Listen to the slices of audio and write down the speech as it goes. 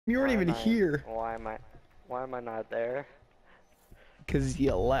You weren't even here. Why am I not there? Cause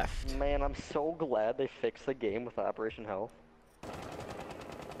you left. Man, I'm so glad they fixed the game with Operation Health.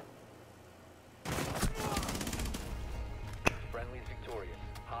 Friendly's victorious.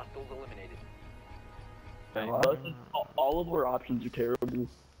 Hostiles eliminated. All of our options are terrible.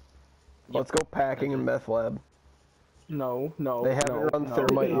 Let's go packing in meth lab. No. They haven't run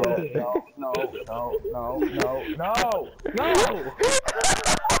thermite yet. No.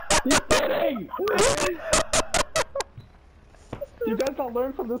 He's kidding! You guys not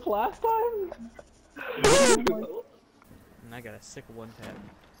learn from this last time? And I got a sick one tap.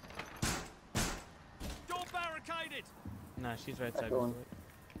 Door barricaded! Nah, she's right side.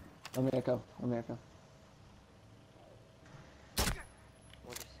 Let me echo. We'll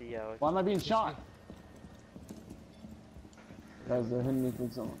just see how. Why am I being shot? Guys, they're hitting me from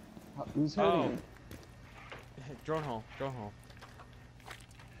someone. Who's hurting me? Drone hole. Oh,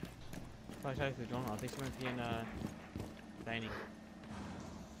 shot through the drone hole. I think she might be in dining.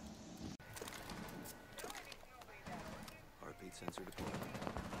 Heartbeat sensor deployed.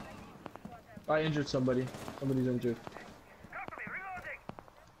 I injured somebody. Somebody's injured.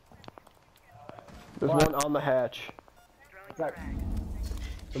 There's one on the hatch.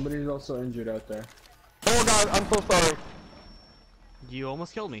 Somebody's also injured out there. Oh god, I'm so sorry. You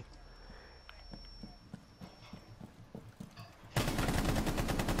almost killed me.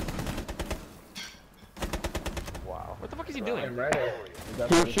 Wow. What the fuck is he doing? I'm ready. He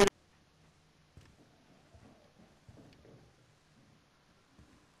was shooting.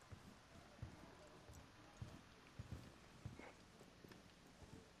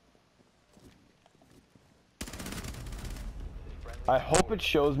 I hope it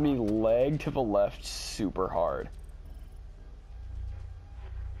shows me leg to the left super hard.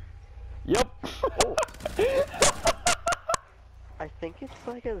 Yep. Oh. I think it's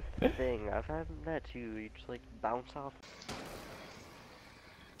like a thing. I've had that too. You just like bounce off.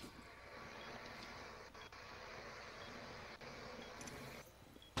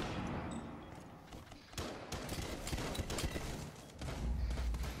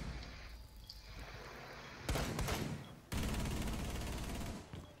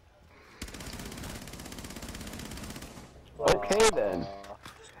 Okay then.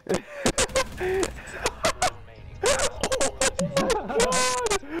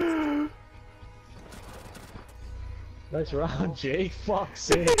 Nice round, Jake. Fuck's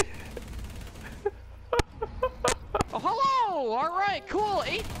sake. Oh, hello! Alright, cool.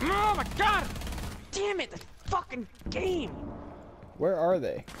 8. Oh my god! Damn it, this fucking game! Where are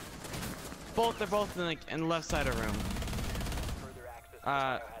they? They're both in, like, in the left side of the room.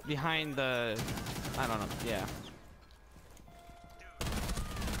 Behind the... I don't know, yeah.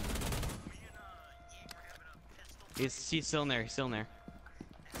 He's still in there,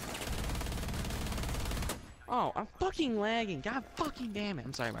 Oh, I'm fucking lagging. God fucking damn it.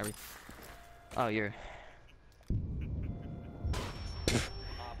 I'm sorry, Barbie. Oh, you're...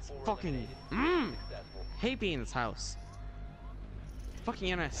 fucking... hate being in this house. Fucking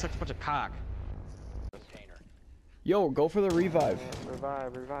internet such a bunch of cock. Yo, go for the revive.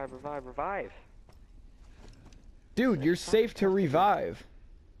 Revive. Dude, you're safe to revive.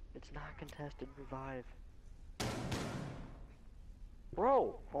 It's not contested, revive.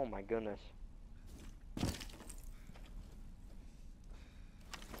 Bro! Oh my goodness. Thank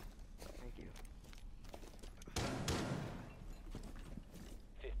you.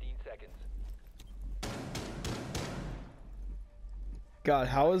 15 seconds. God,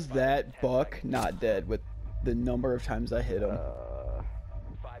 how is that buck not dead with the number of times I hit him?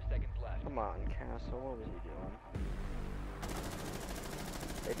 5 seconds left. Come on, Castle, what was he doing?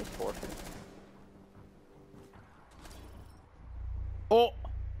 They just forfeit. Oh!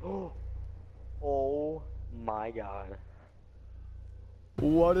 Oh my god.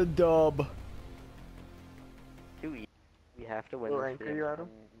 What a dub. Dude, we have to win What this rank game. are you at? I'm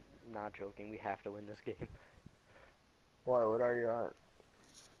not joking, we have to win this game. Why? What are you at?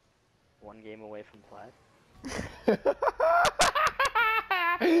 1 game away from plat.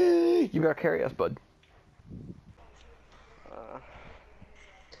 You gotta carry us, bud.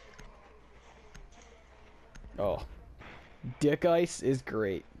 Oh. Dick ice is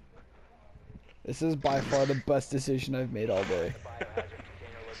great. This is by far the best decision I've made all day.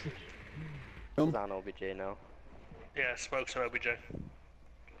 It's on OBJ now. Yeah, smokes on OBJ.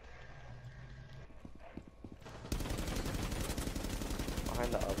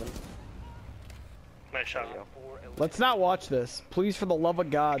 Behind the oven. Nice shot. There you go. Let's not watch this. Please, for the love of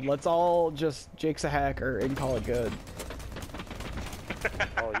God, let's all just Jake's a hacker and call it good.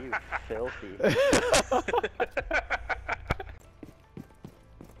 Oh, you filthy.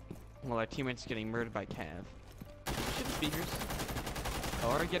 Well, our teammate's getting murdered by Cav. Shoot the speakers.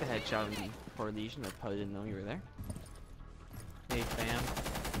 Or get a headshot for Legion. I probably didn't know you were there. Hey, fam.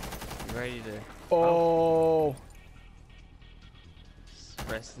 You ready to... Oh.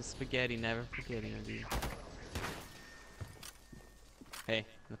 Rest the spaghetti, never forgetting, dude. Hey,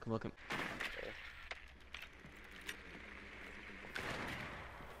 look him.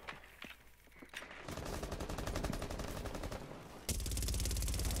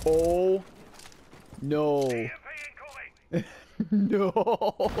 Oh. No. No.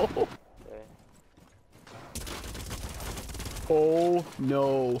 Okay. Oh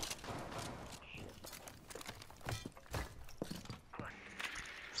no.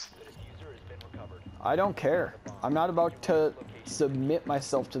 I don't care. I'm not about to submit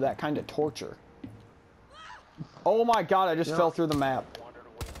myself to that kind of torture. Oh my god, I just fell through the map.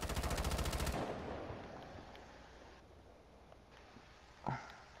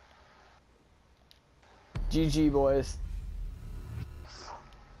 GG, boys.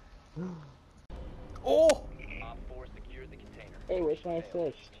 Oh! Op 4 secured the container. Hey, where's my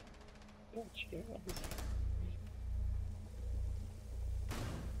assist?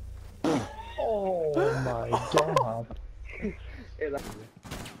 Oh my god.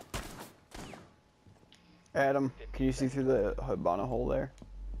 Adam, can you see through the Hibana hole there?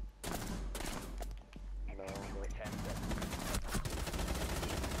 No, 10 seconds.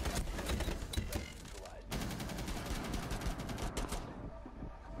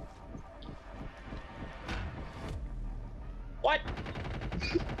 What?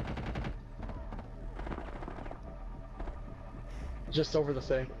 Just over the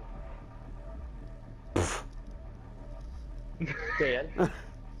thing. Stay in.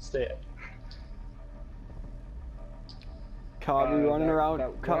 Stay in. Cobb, you running around.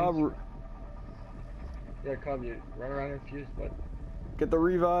 that Cobb, one- Yeah, Cobb, you run around and fuse, bud. get the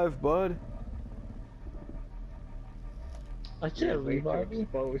revive, bud. I can't revive you.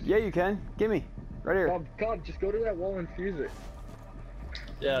 Yeah, you can. Gimme. Right here. Cobb, just go to that wall and fuse it.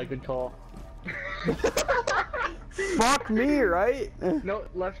 Yeah, good call. Fuck me, right? No,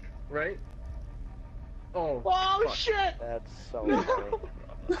 left, right. Oh. Fuck. Shit! that's so funny.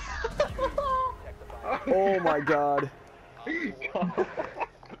 Oh my god. God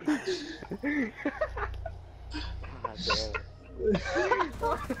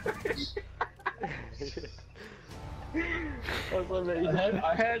damn it.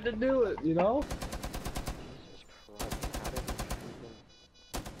 I had to do it, you know? Jesus Christ, how did he even...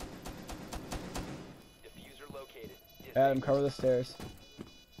 Diffuser located. Adam, cover the stairs.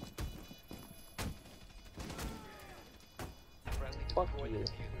 Friendly Fuck destroyed you. the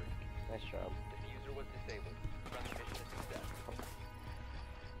diffuser. Nice job. Diffuser was disabled. Friendly mission is success.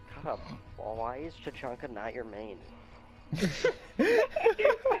 God, why is Chachanka not your main?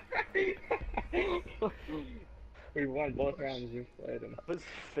 We won both rounds, you played him. That was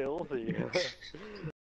filthy.